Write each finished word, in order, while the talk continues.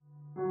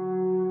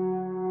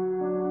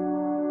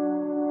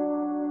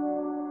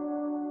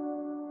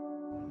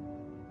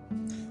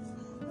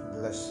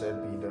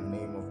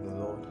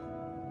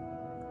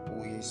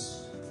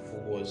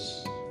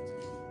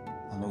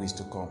is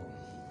to come,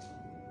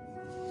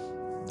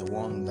 the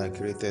one that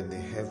created the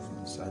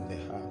heavens and the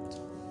heart,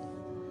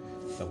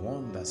 the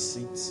one that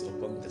sits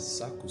upon the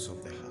circles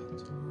of the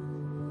heart,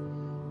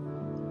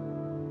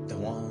 the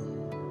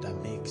one that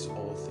makes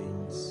all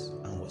things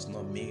and was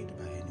not made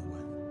by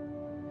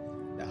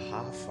anyone, the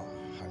Alpha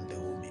and the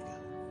Omega,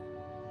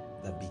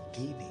 the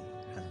beginning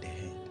and the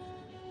end,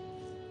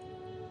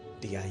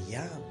 the I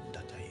am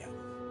that I am,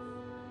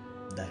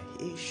 the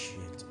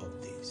ancient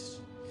of days,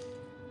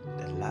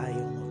 the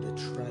Lion of the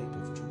tribe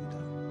of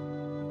Judah,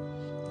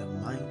 the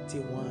mighty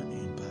one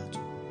in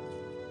battle.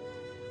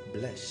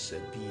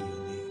 Blessed be your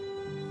name.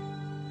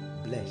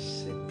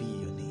 Blessed be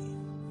your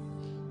name.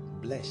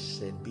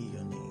 Blessed be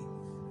your name.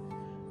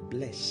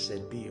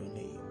 Blessed be your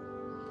name.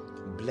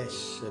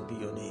 Blessed be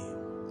your name.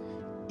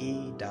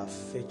 He that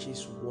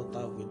fetches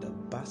water with the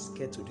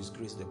basket to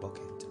disgrace the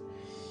bucket.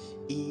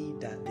 He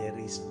that there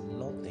is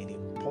nothing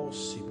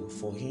impossible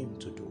for him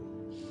to do.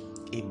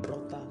 He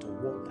brought out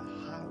water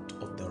out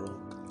of the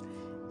rock.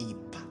 He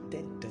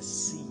parted the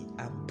sea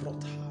and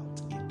brought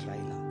out a dry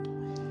land.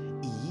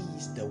 He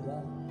is the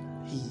one.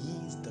 He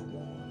is the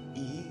one.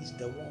 He is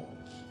the one.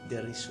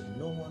 There is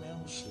no one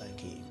else like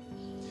him.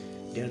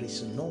 There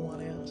is no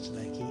one else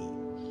like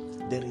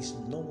him. There is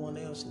no one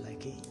else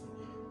like him.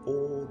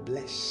 Oh,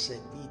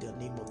 blessed be the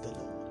name of the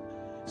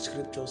Lord.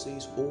 Scripture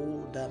says,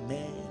 oh, that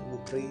man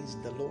will praise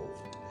the Lord,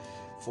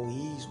 for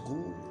he is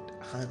good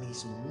and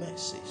his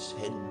mercies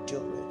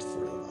endureth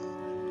forever.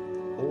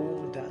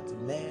 Oh, that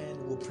man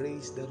will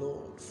praise the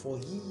Lord, for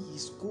he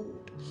is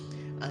good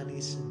and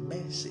his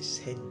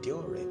mercies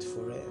endureth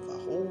forever.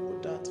 Oh,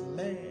 that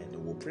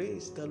man will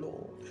praise the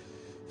Lord,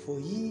 for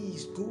he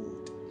is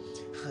good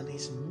and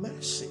his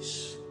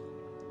mercies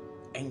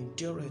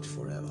endureth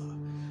forever.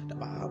 The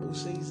Bible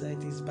says that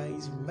it is by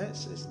his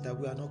mercies that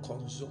we are not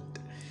consumed.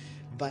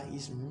 By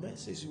his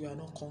mercies we are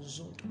not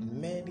consumed.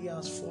 Many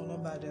has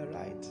fallen by the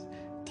right,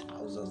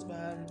 thousands by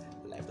our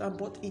left,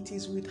 but it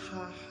is with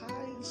our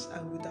eyes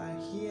and with our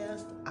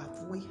ears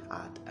have we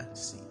heard and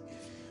seen.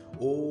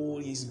 Oh,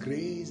 his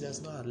grace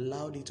has not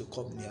allowed it to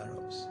come near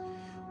us.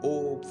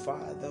 Oh,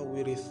 Father,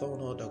 we return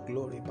all the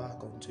glory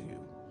back unto you.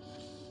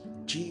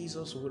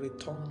 Jesus, we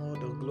return all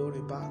the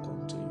glory back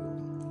unto you.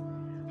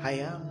 I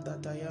am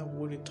that I am,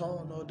 we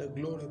return all the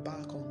glory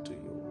back unto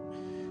you.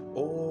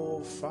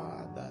 Oh,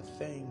 Father,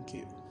 thank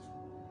you.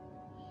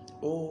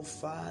 Oh,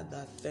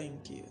 Father,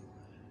 thank you.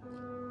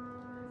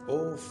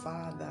 Oh,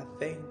 Father,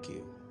 thank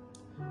you.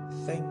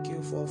 Thank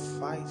you for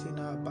fighting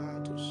our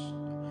battles.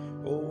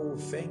 Oh,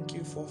 thank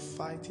you for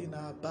fighting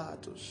our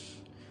battles.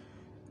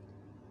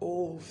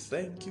 Oh,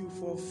 thank you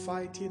for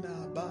fighting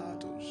our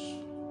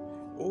battles.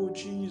 Oh,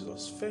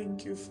 Jesus,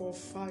 thank you for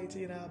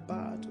fighting our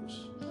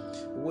battles.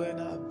 When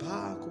our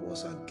back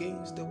was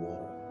against the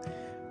wall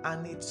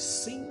and it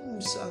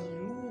seems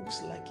and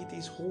looks like it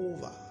is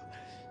over,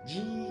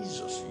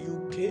 Jesus,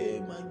 you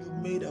came and you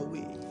made a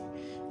way.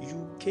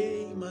 You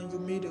came and you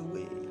made a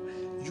way.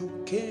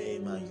 You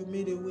came and you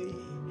made a way.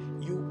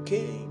 You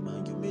came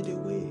and you made a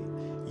way.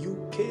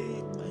 You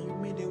came and you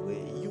made a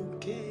way. You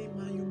came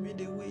and you made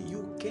a way.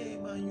 You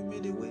came and you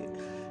made a way.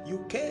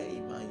 You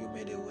came and you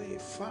made a way.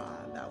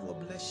 Father, I will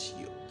bless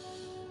you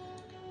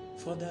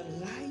for the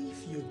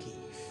life you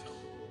gave.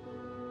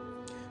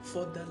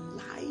 For the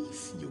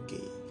life you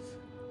gave.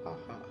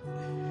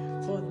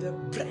 For the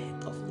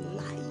breath of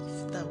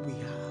life that we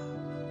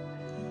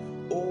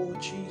have. Oh,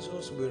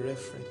 Jesus, we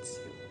reference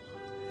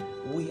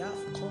you. We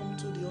have come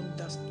to the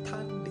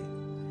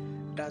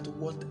understanding that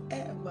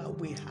whatever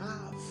we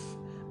have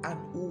and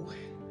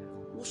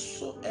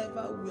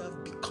whosoever we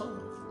have become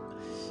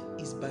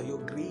is by your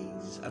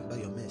grace and by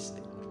your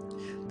mercy.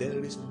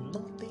 There is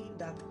nothing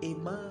that a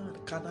man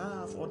can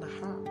have on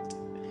earth,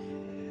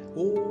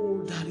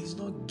 oh, that is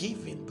not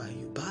given by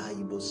you.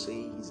 Bible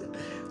says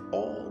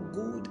all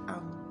good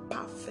and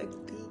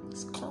perfect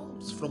things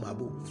comes from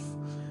above.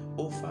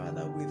 Oh,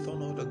 Father, we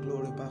turn all the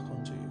glory back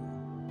unto you.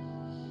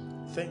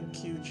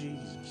 Thank you,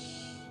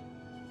 Jesus.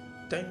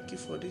 Thank you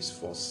for this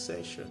first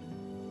session.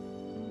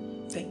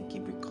 Thank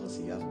you because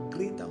you have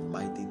great and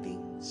mighty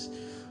things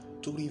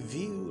to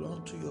reveal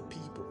unto your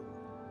people.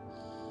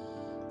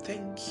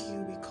 Thank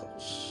you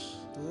because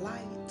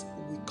light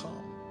will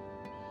come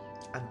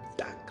and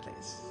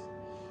darkness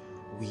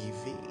we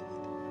evade,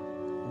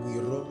 we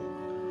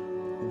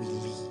run, we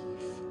live.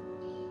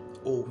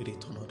 Oh, we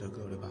return all the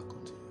glory back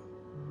unto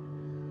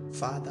you.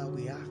 Father,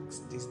 we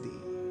ask this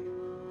day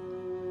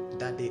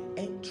that the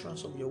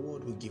entrance of your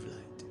word will give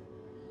light.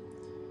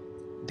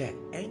 The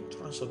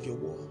entrance of your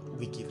word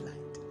will give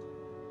light.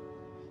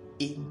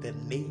 In the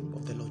name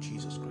of the Lord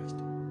Jesus Christ,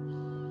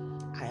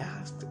 I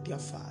ask, dear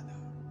Father,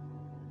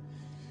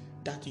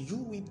 that you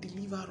will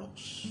deliver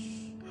us.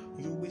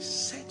 You will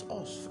set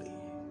us free.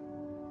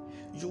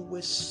 You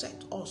will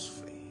set us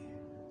free.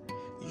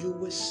 You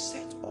will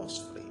set us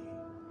free.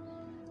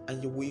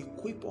 And you will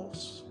equip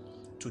us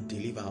to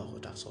deliver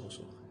others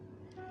also.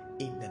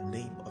 In the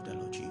name of the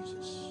Lord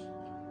Jesus.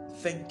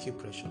 Thank you,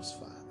 precious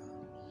Father.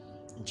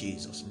 In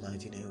Jesus'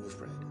 mighty name we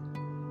pray.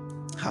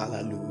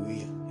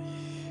 Hallelujah.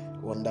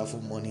 Wonderful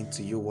morning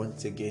to you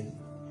once again.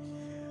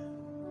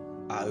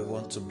 I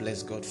want to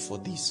bless God for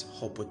this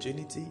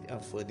opportunity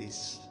and for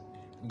this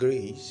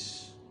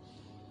grace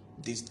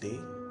this day.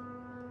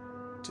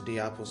 Today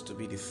happens to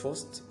be the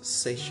first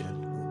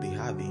session we'll be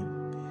having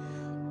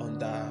on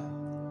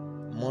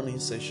the morning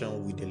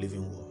session with the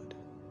living word.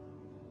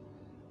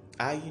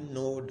 I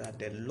know that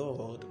the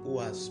Lord who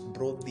has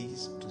brought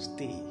this to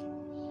stay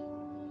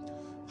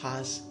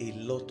has a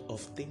lot of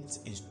things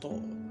in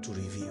store to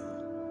reveal.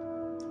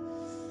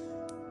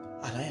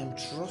 And I am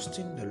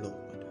trusting the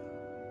Lord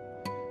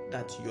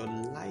that your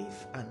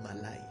life and my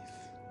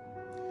life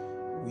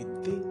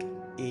will take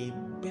a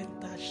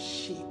better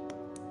shape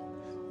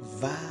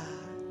via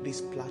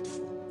this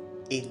platform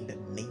in the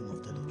name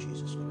of the Lord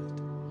Jesus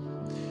Christ.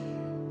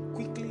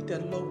 Quickly, the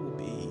Lord will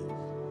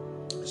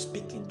be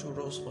speaking to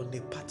us on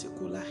a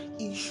particular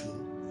issue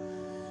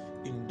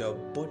in the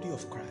body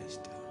of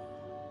Christ,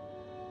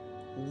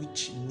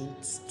 which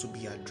needs to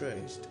be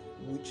addressed,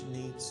 which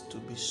needs to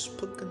be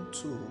spoken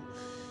to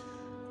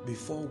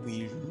before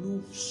we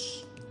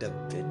lose the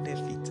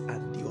benefit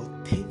and the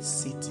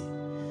authenticity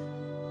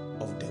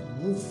of the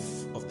move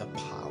of the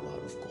power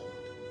of God.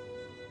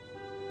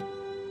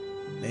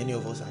 Many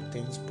of us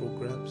attend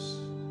programs,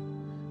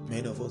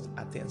 many of us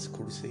attend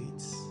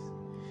crusades,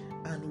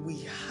 and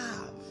we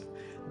have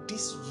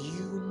this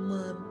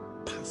human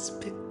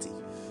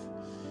perspective,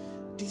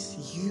 this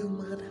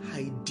human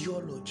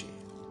ideology,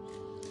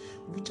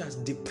 which has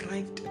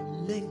deprived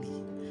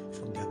many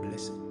from their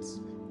blessings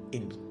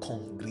in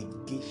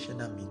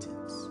congregational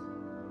meetings.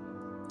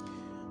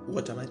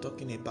 What am I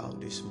talking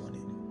about this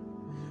morning?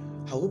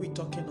 I will be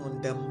talking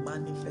on the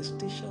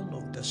manifestation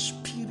of the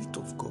Spirit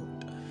of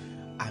God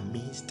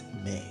amidst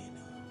men.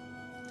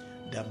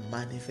 The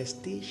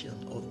manifestation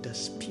of the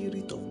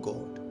Spirit of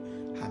God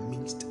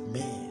amidst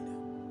men.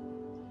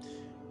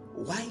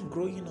 While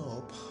growing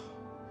up,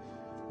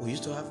 we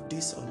used to have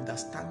this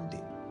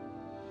understanding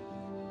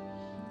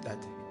that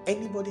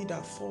anybody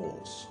that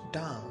falls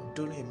down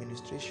during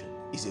administration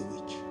is a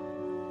witch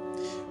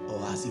or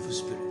has evil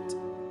spirit.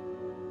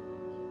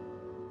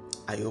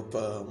 I hope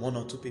one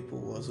or two people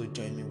will also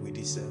join me with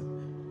this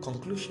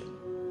conclusion.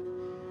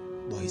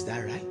 But is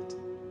that right?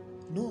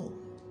 No,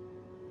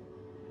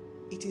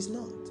 it is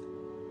not.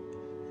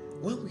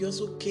 When we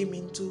also came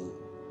into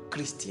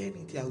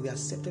Christianity and we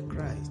accepted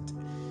Christ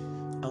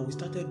and we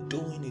started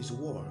doing His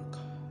work,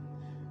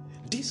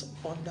 this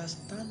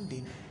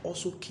understanding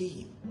also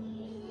came,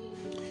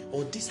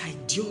 or this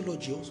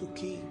ideology also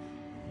came,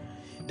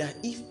 that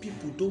if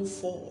people don't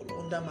fall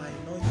under my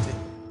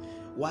anointing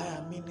while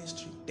I'm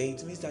ministry, then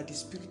it means that the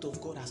Spirit of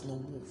God has not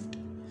moved.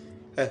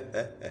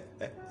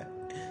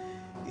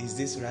 Is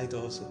this right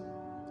also?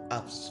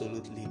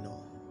 Absolutely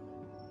no.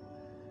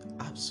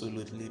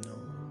 Absolutely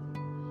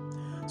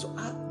no. So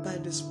by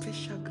the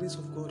special grace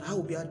of God, I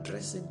will be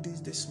addressing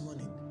this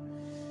morning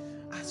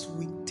as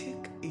we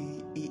take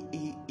a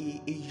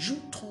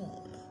U-turn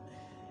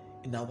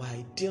in our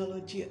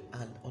ideology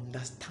and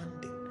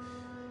understanding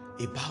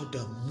about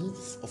the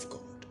move of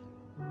God.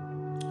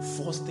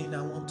 First thing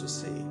I want to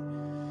say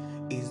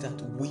is that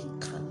we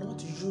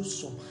cannot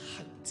use some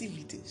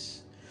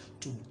activities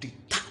to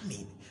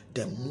determine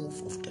the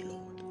move of the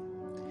Lord.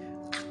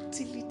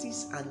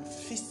 Activities and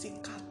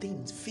physical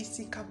things,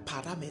 physical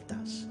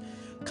parameters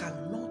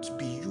cannot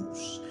be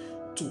used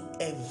to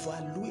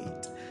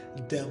evaluate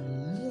the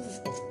move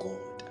of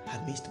God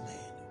amidst men.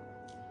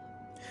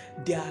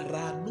 There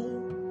are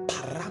no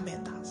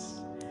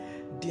parameters,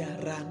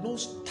 there are no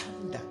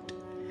standard,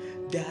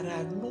 there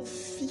are no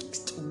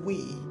fixed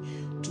way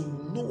to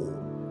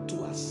know,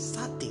 to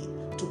ascertain,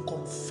 to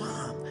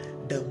confirm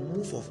the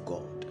move of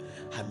God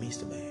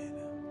amidst men.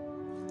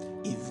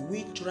 If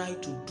we try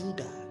to do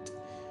that,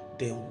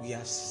 then we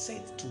are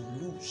set to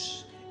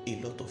lose a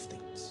lot of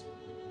things.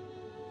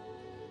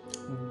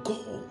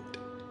 God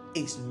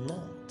is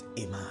not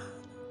a man.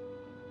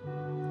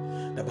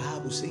 The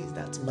Bible says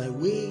that my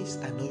ways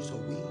are not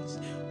your ways,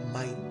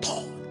 my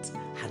thoughts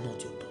are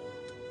not your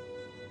thoughts.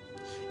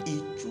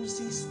 He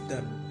chooses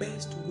the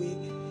best way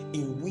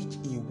in which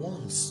He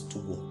wants to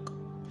walk.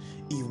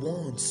 He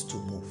wants to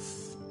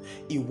move.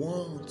 He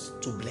wants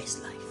to bless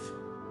life.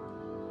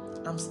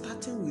 I'm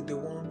starting with the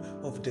one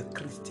of the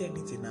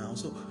Christianity now,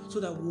 so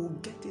that we'll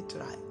get it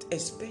right,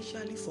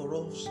 especially for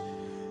us.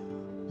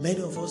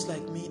 Many of us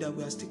like me that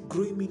we are still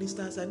growing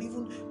ministers, and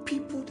even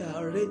people that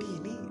are already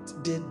in it.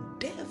 The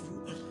devil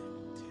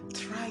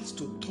tries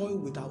to toy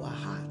with our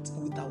heart,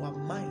 with our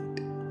mind.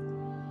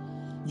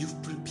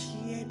 You've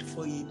prepared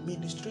for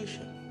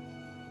administration,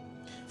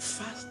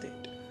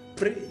 fasted,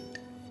 prayed,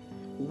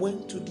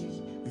 went to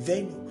the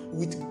venue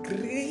with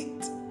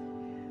great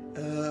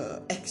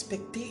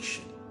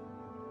expectation,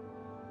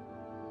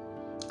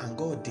 and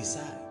God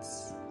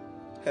decides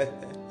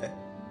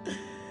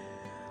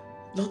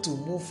not to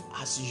move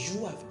as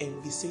you have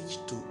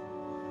envisaged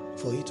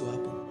for it to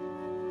happen.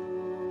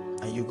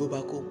 And you go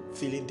back home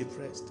feeling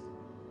depressed,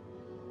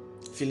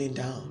 feeling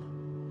down,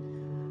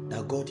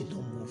 that God did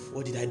not move.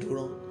 What did I do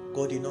wrong?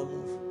 God did not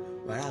move.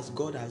 Whereas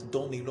God has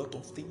done a lot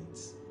of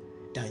things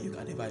than you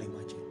can ever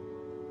imagine.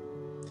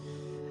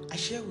 I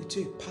share with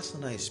you a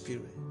personal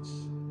experience.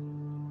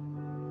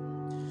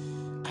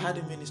 I had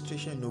a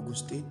ministration in Ogun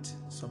State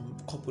some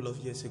couple of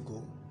years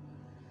ago,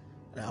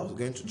 and I was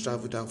going to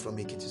travel down from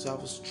Ekiti. So I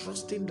was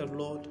trusting the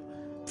Lord,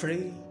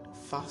 praying,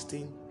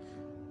 fasting.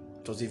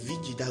 It was a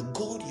vigil that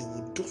God, you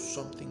would do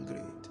something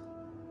great.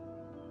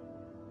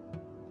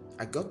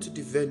 I got to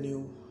the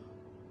venue,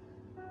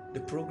 the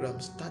program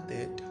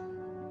started,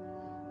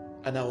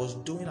 and I was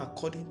doing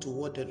according to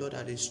what the Lord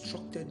had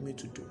instructed me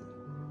to do.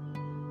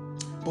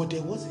 But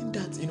there wasn't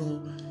that,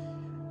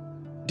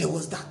 there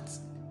was that,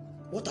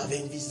 what I've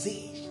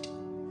envisaged,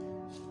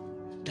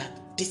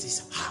 that this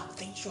is how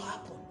things should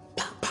happen.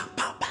 Pa, pa,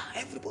 pa, pa,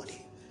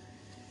 everybody.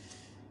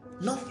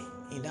 Nothing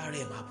in that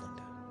realm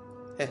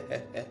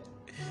happened.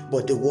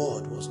 But the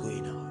word was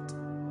going out.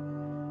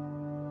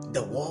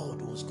 The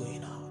word was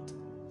going out.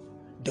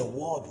 The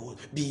word was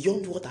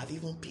beyond what I've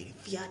even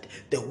prepared.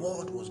 The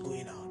word was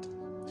going out.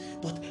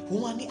 But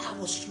one day I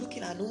was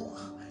looking at,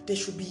 there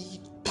should be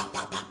pa,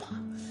 pa, pa, pa.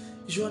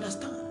 You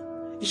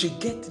understand? You should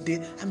get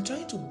there. I'm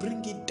trying to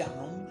bring it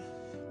down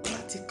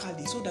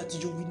practically so that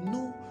you will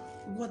know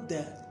what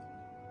the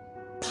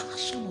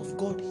passion of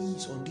God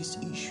is on this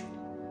issue.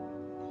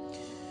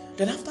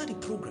 Then after the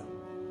program,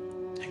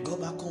 I got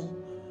back home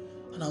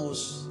and I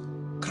was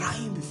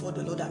crying before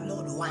the Lord, that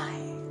Lord, why?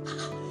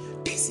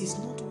 This is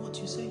not what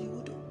you said you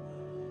would do.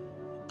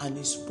 And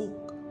he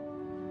spoke.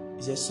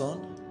 He said,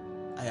 son,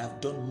 I have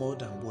done more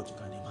than what you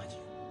can imagine.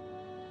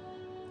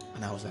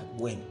 And I was like,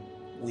 when?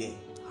 Where?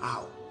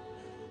 How?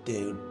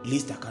 The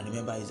least I can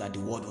remember is that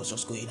the word was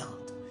just going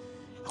out.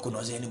 I could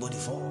not see anybody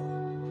fall.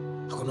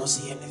 I could not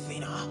see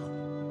anything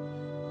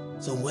happen.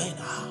 So when?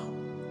 How?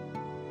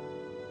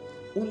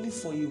 Only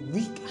for a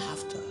week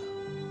after,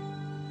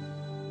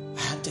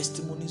 I had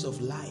testimonies of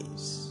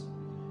lives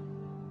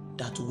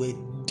that were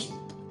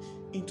deep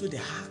into the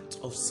heart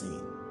of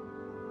sin,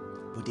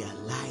 but their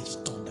lives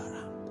turned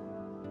around.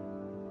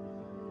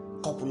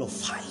 Couple of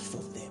 5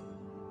 of them,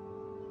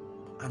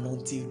 and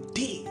until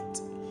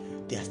date,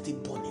 they are still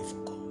burning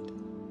for God.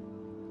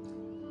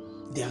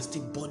 They are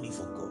still burning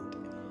for God,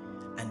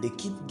 and they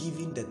keep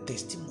giving the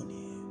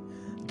testimony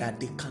that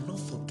they cannot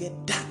forget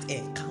that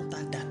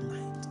encounter that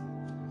night.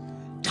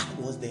 That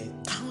was the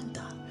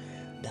encounter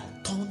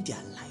that turned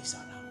their lives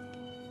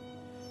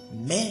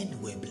around. Men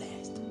were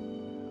blessed,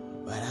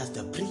 whereas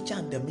the preacher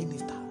and the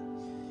minister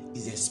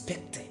is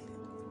expected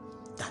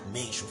that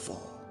men should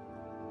fall.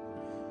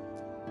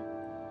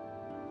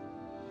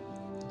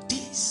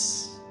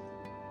 This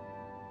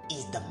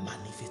is the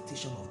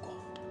manifestation of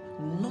God,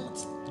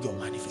 not your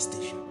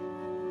manifestation.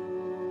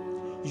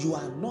 You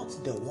are not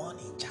the one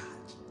in charge.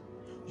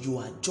 You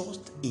are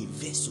just a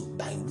vessel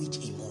by which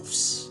he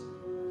moves.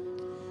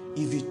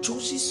 If he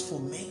chooses for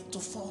men to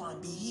fall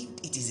and be healed,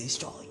 it is his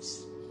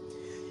choice.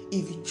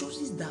 If he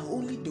chooses that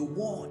only the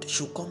word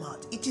should come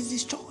out, it is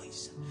his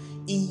choice.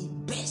 He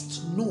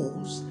best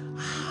knows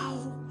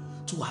how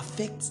to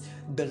affect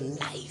the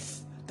life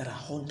that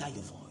are under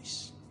your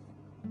voice.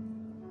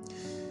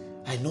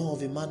 I know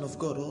of a man of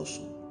God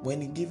also,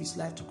 when he gave his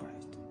life to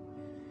Christ.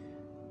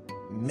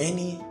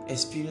 Many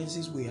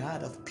experiences we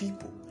had of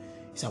people.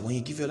 So when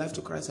you give your life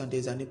to Christ and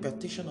there's an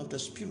impartation of the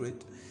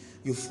Spirit,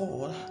 you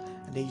fall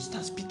and then you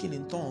start speaking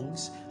in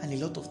tongues and a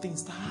lot of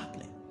things start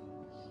happening.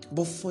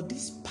 But for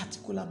this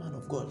particular man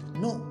of God,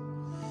 no.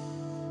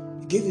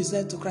 He gave his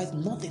life to Christ,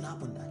 nothing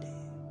happened that day.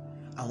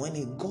 And when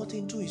he got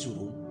into his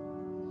room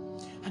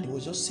and he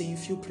was just saying a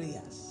few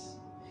prayers,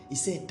 he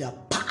said the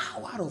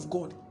power of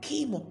God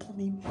came upon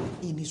him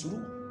in his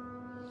room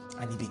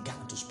and he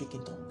began to speak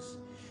in tongues.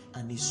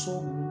 And he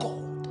saw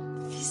God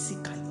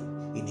physically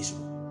in his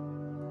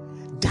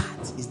room.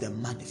 That is the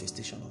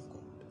manifestation of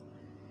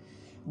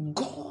God.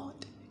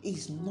 God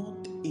is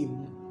not a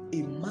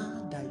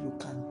man that you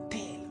can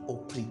tell or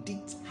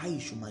predict how he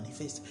should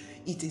manifest.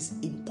 It is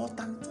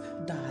important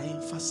that I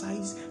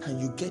emphasize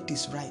and you get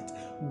this right.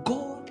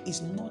 God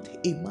is not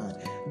a man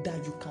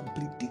that you can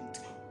predict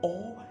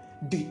or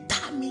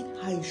determine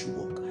how he should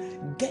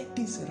work. Get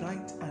this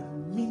right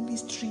and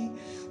ministry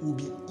will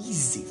be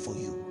easy for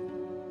you.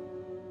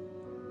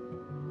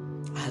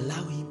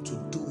 Allow him to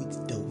do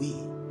it the way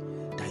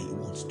that he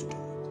wants to do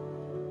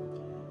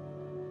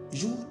it.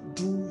 You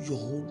do your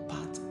own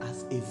part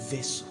as a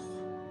vessel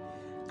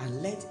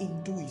and let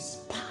him do his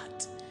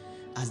part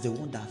as the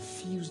one that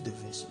fills the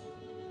vessel.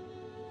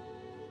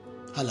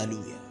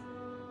 Hallelujah.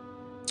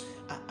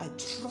 I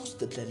trust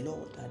that the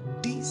Lord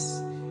that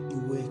this it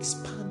will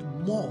expand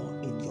more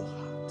in your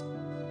heart,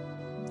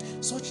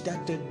 such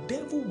that the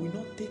devil will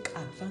not take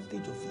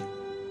advantage of you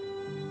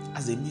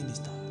as a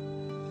minister,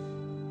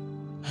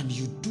 and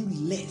you do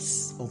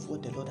less of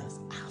what the Lord has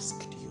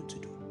asked you to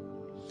do.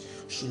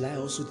 Should I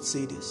also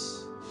say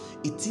this?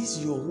 It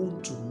is your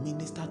own to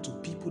minister to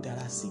people that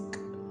are sick.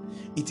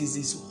 It is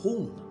his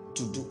own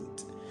to do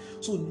it.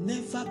 So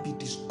never be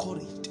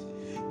discouraged,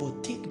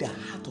 but take the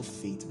heart of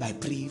faith by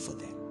praying for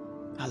them.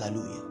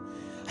 Hallelujah.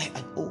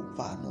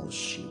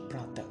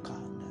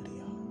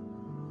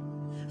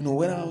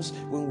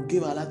 When we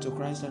gave our life to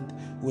Christ and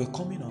we were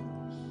coming up,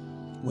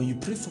 When you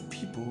pray for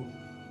people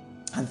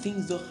and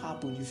things don't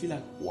happen, you feel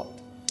like, what?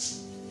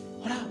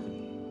 What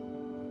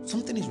happened?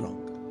 Something is wrong.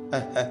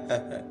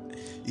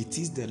 It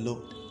is the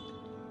Lord.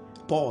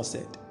 Paul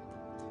said,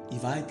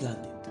 if I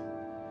planted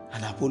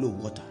and Apollo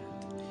watered,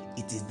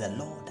 it is the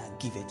Lord that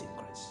giveth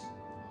increase.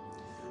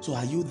 So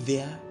are you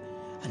there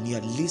and you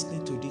are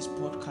listening to this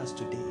podcast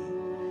today?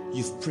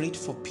 You've prayed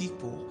for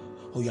people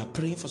or you are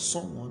praying for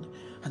someone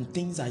and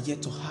things are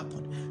yet to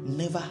happen.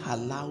 Never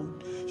allow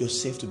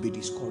yourself to be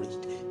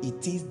discouraged.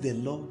 It is the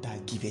Lord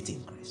that giveth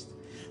increase.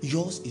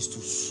 Yours is to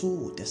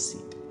sow the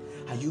seed.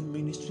 Are you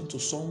ministering to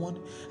someone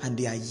and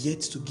they are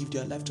yet to give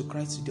their life to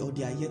Christ today, or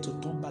they are yet to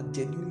turn back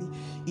genuinely?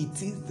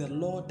 It is the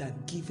Lord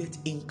that giveth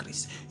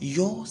increase.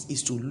 Yours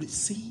is to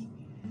see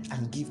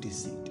and give the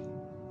seed.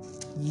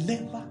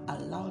 Never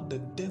allow the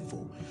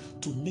devil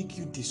to make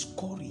you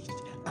discouraged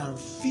and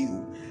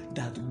feel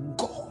that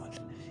God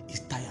is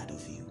tired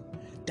of you,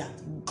 that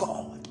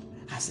God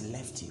has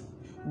left you.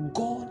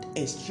 God's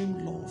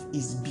extreme love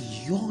is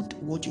beyond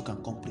what you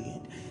can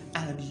comprehend,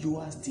 and you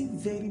are still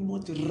very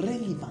much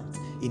relevant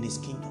in His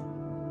kingdom.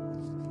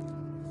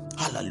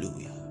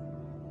 Hallelujah.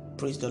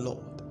 Praise the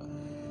Lord.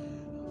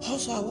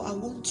 Also, I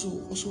want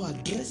to also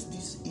address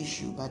this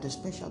issue by the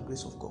special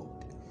grace of God.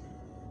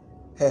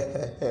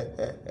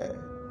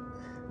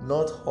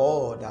 Not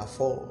all that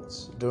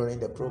falls during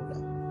the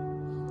program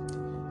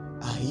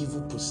are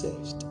evil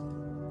possessed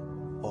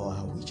or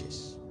are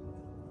witches.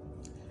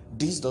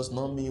 This does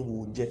not mean we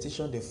will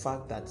jettison the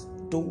fact that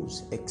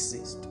those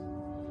exist,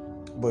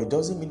 but it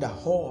doesn't mean that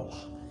all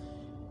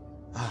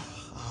are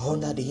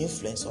under the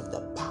influence of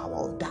the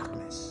power of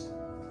darkness.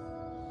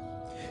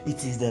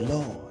 It is the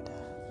Lord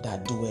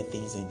that doeth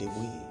things in the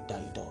way that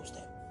He does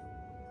them.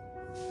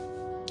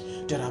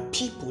 There are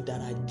people that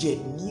are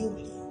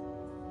genuinely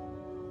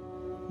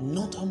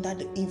not under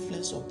the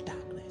influence of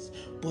darkness,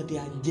 but they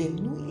are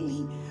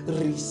genuinely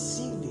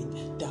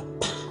receiving the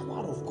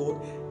power of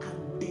God,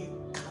 and they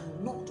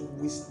cannot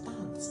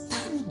withstand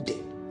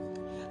standing.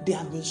 They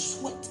have been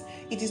sweat.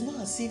 It is not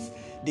as if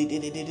they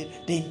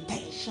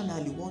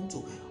intentionally want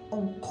to.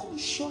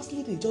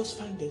 Unconsciously, they just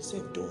find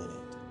themselves doing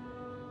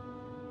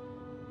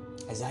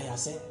it. Isaiah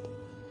said,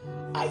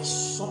 I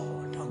saw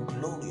the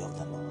glory of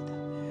the Lord,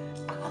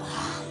 and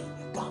I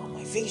bowed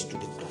my face to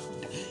the ground.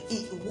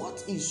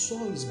 What he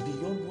saw is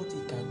beyond what he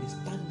can be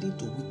standing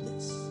to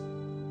witness.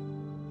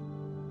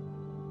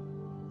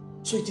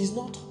 So it is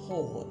not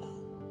all.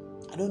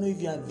 I don't know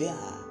if you are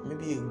there,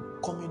 maybe a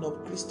coming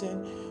up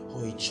Christian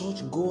or a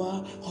church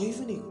goer or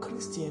even a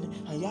Christian,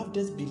 and you have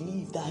this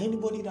belief that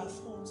anybody that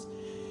falls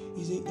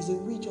is a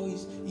witch or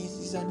is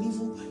an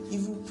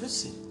evil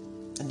person.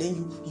 And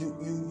then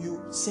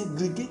you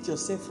segregate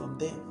yourself from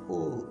them.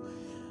 Oh,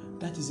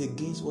 that is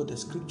against what the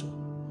scripture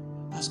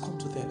has come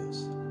to tell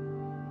us.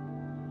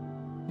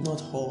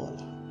 Not all.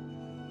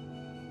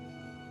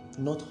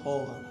 Not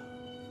all.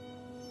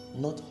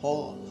 Not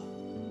all.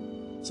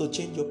 So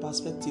change your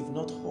perspective.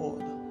 Not all.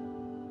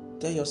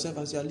 Tell yourself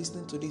as you are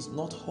listening to this,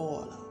 not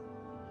all.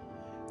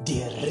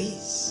 There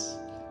is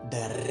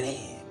the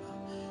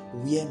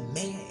realm where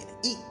men,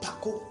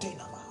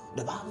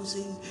 the Bible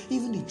says,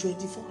 even the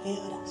 24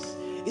 elders,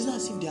 it's not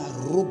as if they are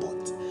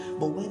robots,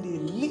 but when they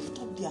lift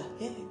up their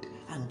head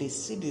and they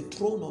see the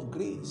throne of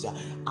grace,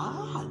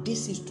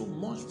 this is too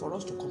much for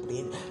us to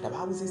comprehend. The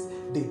Bible says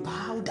they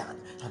bow down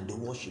and they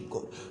worship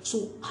God.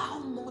 So how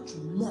much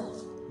more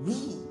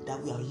we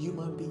that we are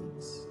human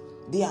beings?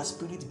 They are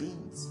spirit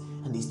beings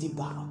and they still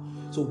bow.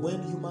 So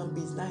when human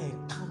beings now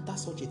encounter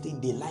such a thing,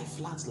 they lie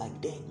flat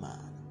like dead man.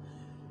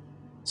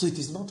 So it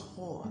is not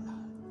all.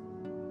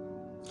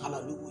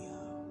 Hallelujah.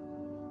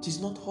 It is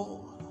not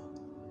all.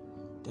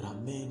 There are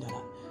men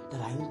that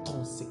are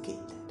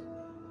intoxicated,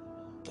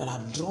 that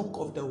are drunk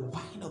of the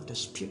wine of the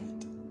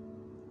Spirit,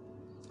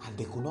 and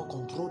they could not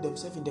control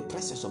themselves in the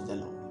presence of the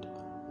Lord.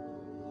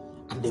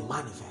 And they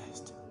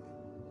manifest.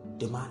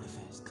 They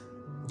manifest.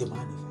 They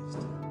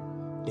manifest.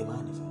 They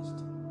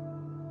manifest.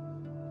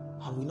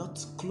 I will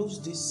not close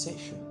this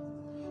session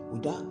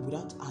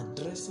without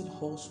addressing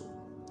also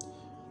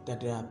that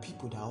there are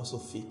people that also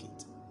fake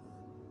it.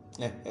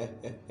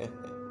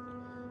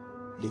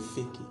 They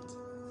fake it.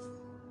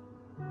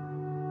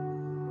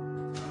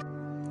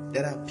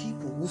 There are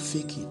people who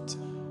fake it.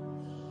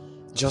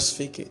 Just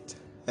fake it.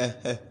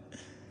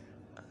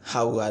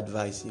 I will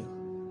advise you,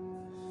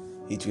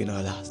 it will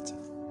not last.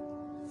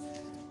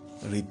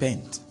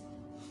 Repent,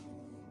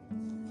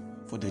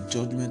 for the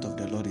judgment of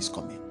the Lord is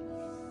coming.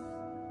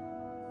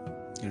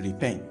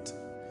 Repent,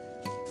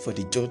 for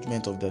the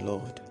judgment of the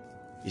Lord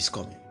is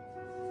coming.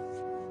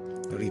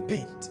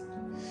 Repent,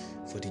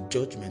 for the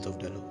judgment of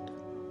the Lord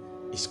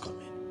is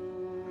coming.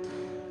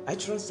 I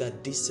trust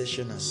that this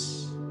session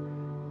has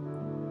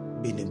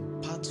been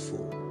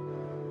impactful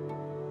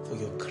for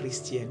your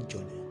Christian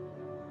journey.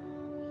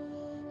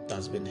 It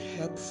has been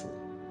helpful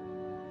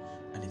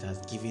and it has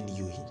given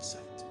you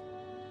insight.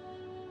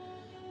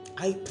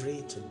 I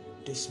pray to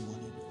this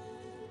morning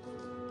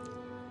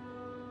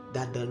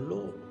that the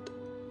Lord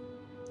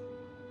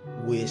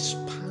will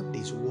expand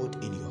His word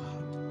in your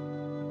heart,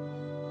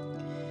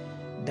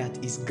 that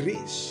His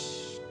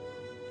grace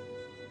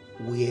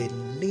will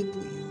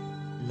enable you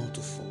not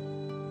to fall.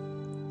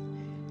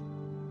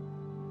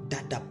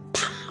 That the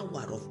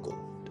power of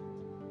God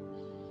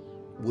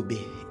will be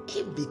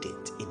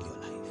evident in your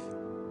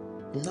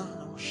life.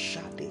 Now,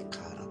 Shade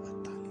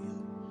Karabataya.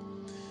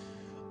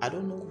 I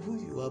don't know who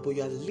you are, but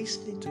you are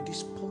listening to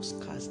this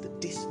podcast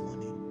this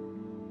morning,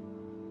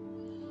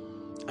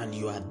 and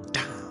you are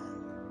down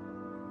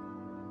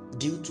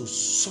due to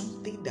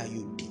something that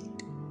you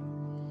did,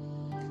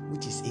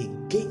 which is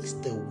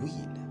against the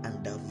will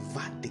and the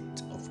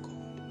verdict of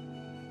God.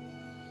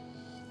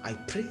 I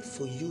pray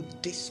for you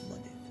this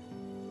morning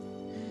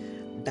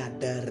that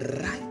the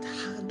right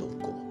hand of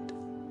God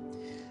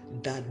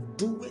that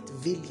doeth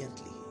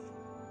valiantly,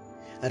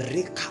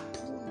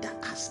 rekapunda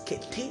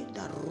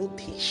asketenda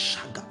rote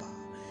shagaba,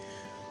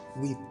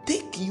 will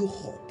take you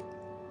up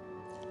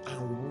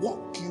and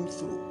walk you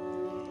through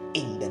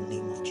in the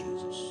name of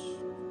Jesus.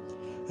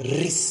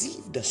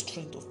 Receive the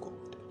strength of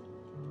God.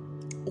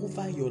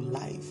 Over your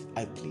life,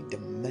 I plead the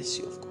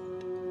mercy of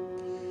God.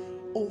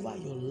 Over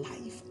your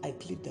life, I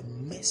plead the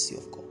mercy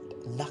of God.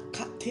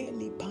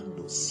 Nakateli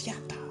pando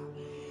siata.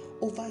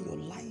 Over your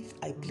life,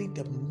 I plead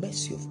the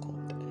mercy of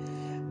God.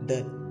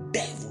 The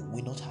devil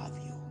will not have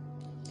you.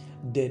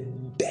 The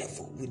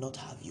devil will not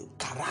have you.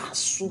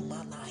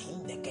 Karasumana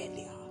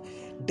hindekelia.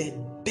 The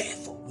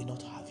devil will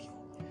not have you.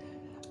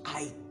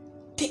 I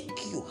take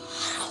you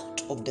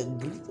out of the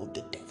grip of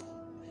the devil.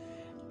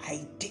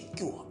 I take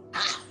you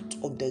out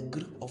of the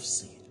grip of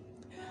sin.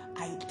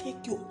 I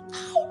take you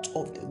out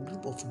of the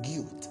grip of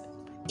guilt.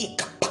 In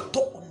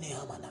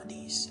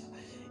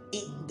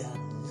the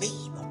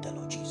name of the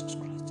Lord Jesus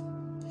Christ.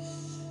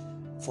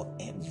 For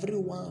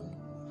everyone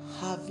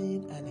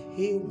having an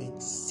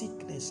ailment,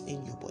 sickness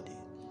in your body,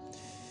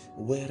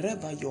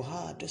 wherever you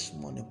are this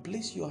morning,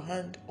 place your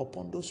hand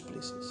upon those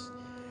places.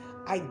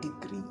 I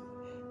decree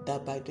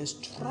that by the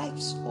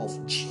stripes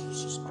of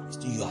Jesus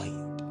Christ, you are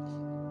healed.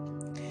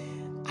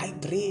 I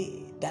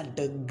pray that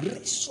the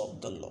grace of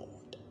the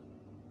Lord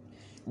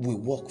will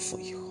work for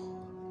you.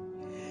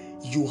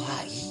 You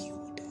are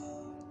healed.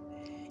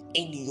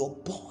 In your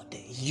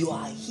body, you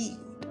are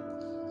healed.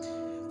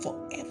 For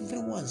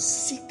everyone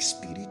sick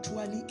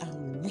spiritually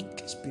and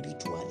weak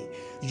spiritually,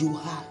 you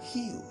are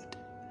healed.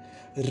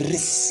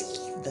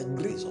 Receive the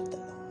grace of the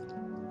Lord.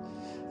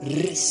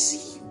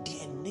 Receive the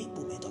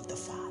enablement of the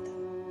Father.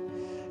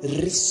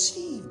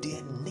 Receive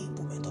the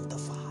enablement of the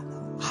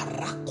Father.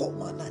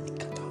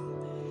 Harakomananikata.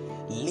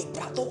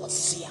 Librado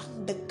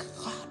siande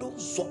kado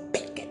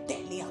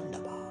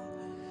zopeketeliandaba.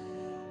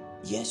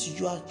 Yes,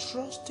 you are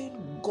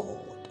trusting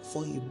God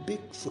for a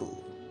breakthrough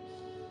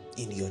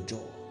in your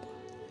job.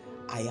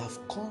 I have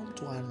come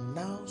to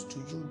announce to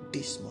you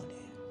this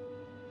morning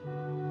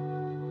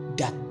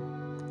that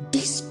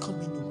this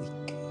coming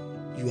week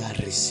you are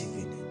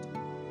receiving it.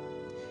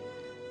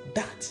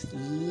 That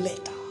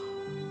letter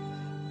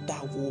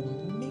that will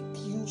make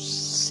you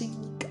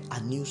sing a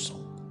new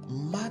song.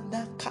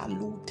 Mana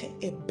kalute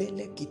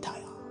ebele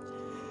kitaya.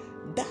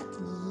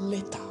 That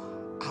letter,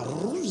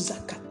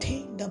 aruza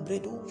katenga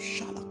bredo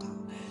shalaka,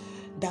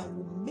 that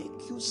will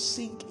make you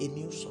sing a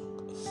new song,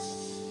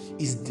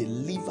 is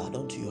delivered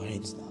unto your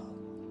hands now.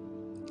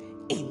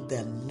 In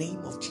the name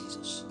of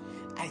Jesus,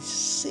 I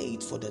say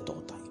it for the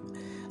third time.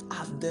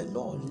 As the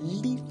Lord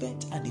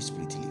liveth and His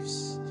Spirit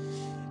lives,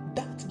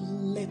 that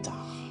letter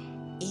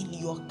in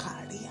your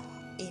career,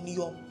 in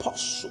your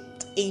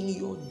pursuit, in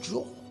your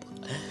job,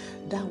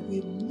 that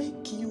will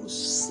make you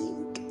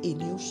sing a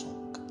new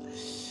song,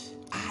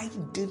 I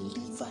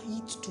deliver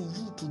it to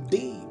you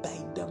today by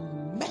the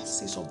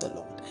mercies of the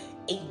Lord,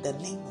 in the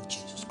name of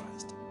Jesus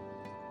Christ.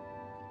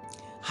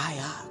 I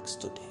ask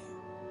today,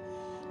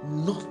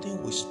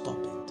 nothing will stop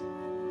it.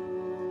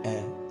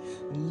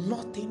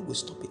 Nothing will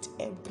stop it.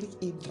 Every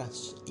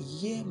hindrance,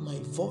 hear my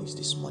voice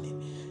this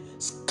morning,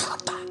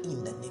 scatter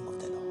in the name of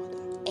the Lord.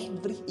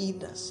 Every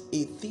hindrance,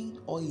 a thing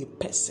or a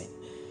person,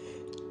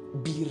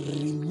 be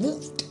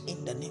removed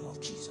in the name of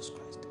Jesus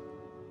Christ.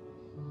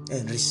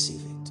 And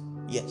receive it.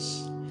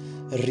 Yes.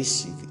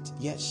 Receive it.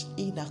 Yes.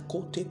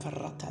 Inakote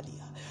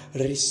paratalia.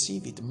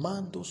 Receive it.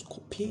 Mandos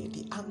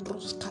kopeli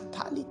andros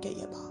katali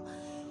keyeba.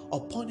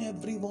 Upon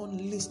everyone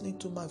listening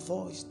to my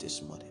voice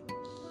this morning,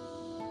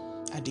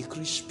 I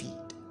decree speed.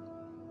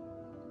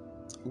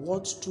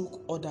 What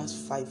took others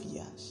 5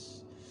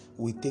 years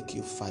will take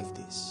you 5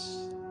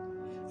 days.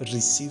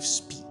 Receive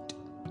speed.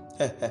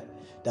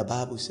 The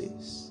Bible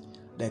says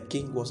the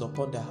king was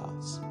upon the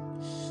house,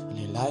 and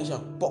Elijah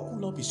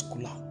buckled up his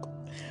kulak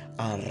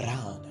and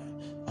ran.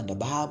 And the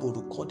Bible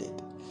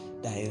recorded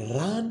that he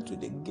ran to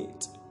the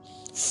gate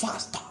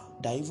faster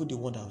than even the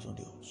one that was on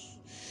the horse.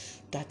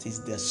 That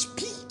is the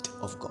speed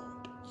of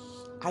God.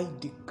 I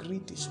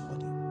decree this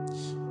morning,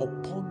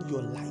 upon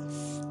your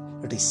life,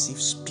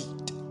 receive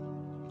speed.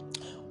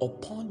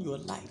 Upon your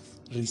life,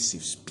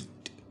 receive speed.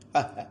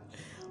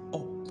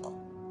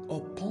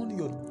 Upon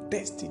your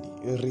destiny,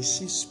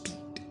 receive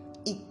speed.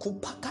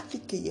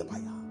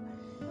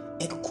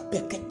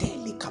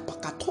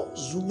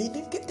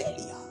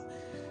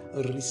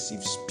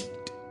 Receive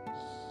speed.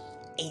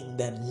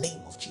 the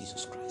name of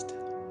Jesus Christ.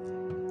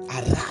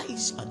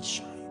 Arise and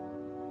shine,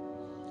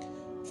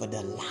 for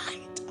the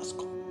light has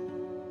come,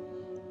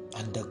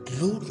 and the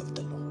glory of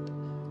the Lord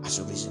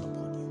has risen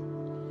upon you.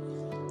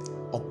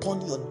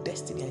 Upon your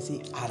destiny, I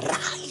say,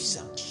 arise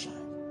and shine,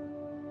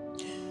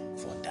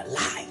 for the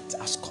light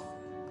has come,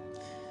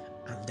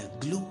 and the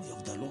glory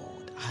of the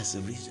Lord has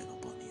risen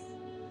upon you.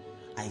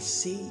 I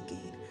say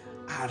again,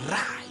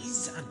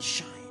 arise and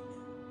shine,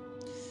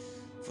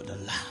 for the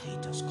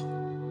light has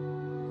come,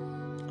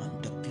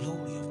 and the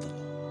glory of the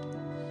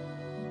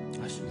Lord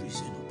has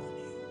risen upon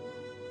you.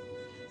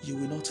 You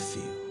will not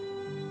fail.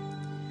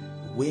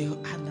 Where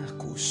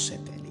Anako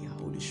Sepelia,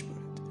 Holy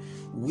Spirit,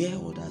 where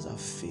others are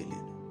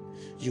failing,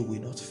 you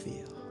will not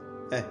fail.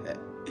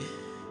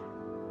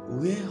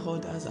 Where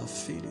others are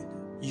failing,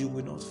 you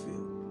will not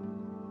fail.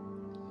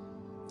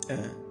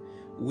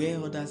 Where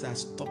others are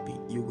stopping,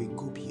 you will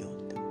go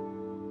beyond.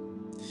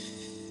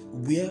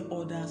 Where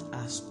others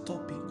are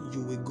stopping,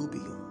 you will go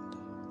beyond.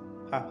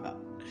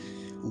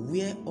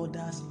 Where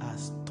others are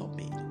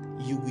stopping,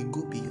 you will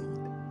go beyond.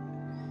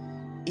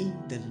 In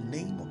the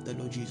name of the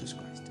Lord Jesus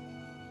Christ,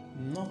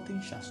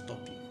 nothing shall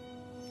stop you.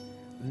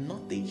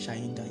 Nothing shall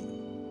hinder you.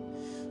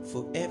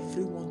 For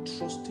everyone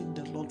trusting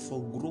the Lord for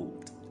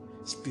growth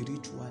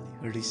spiritually,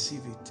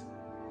 receive it.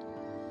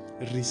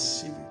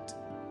 Receive it.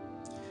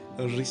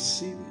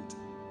 Receive it.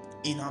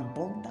 In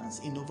abundance,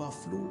 in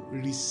overflow,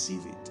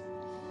 receive it.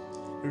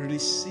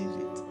 Receive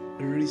it.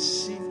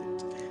 Receive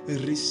it.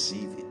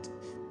 Receive it.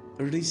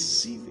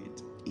 Receive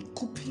it.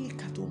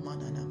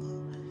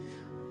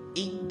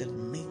 In the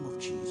name of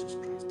Jesus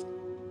Christ.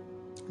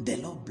 The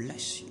Lord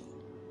bless you.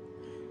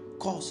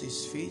 Cause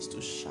his face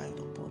to shine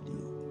upon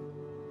you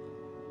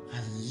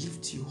and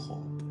lift you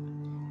up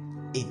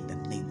in the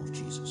name of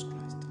Jesus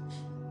Christ.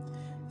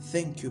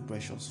 Thank you,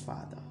 precious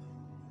Father.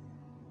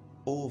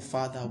 Oh,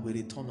 Father, we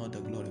return all the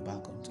glory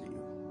back unto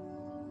you.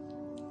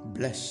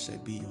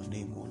 Blessed be your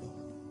name, O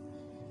Lord.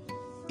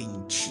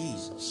 In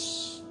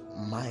Jesus'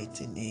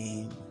 mighty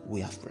name we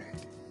have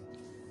prayed.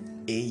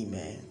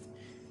 Amen.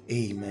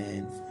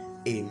 Amen.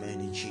 Amen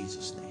in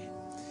Jesus' name.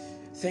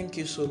 Thank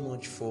you so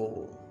much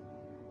for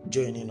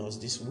joining us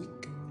this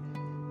week.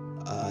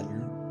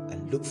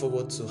 And look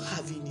forward to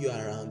having you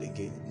around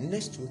again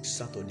next week,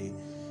 Saturday,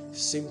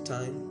 same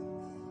time,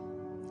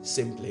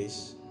 same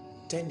place,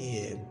 10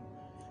 a.m.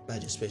 by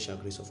the special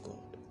grace of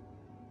God.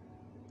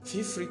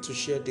 Feel free to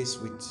share this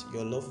with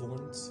your loved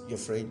ones, your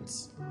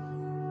friends,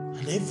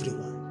 and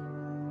everyone.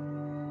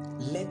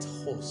 Let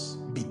us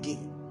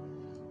begin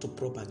to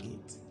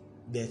propagate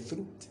the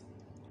truth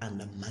and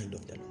the mind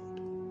of the Lord.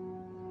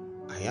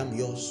 I am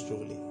yours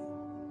truly,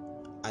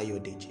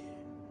 Ayodeji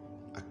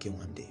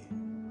Akinwande.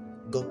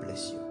 God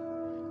bless you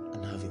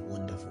and have a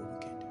wonderful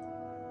weekend.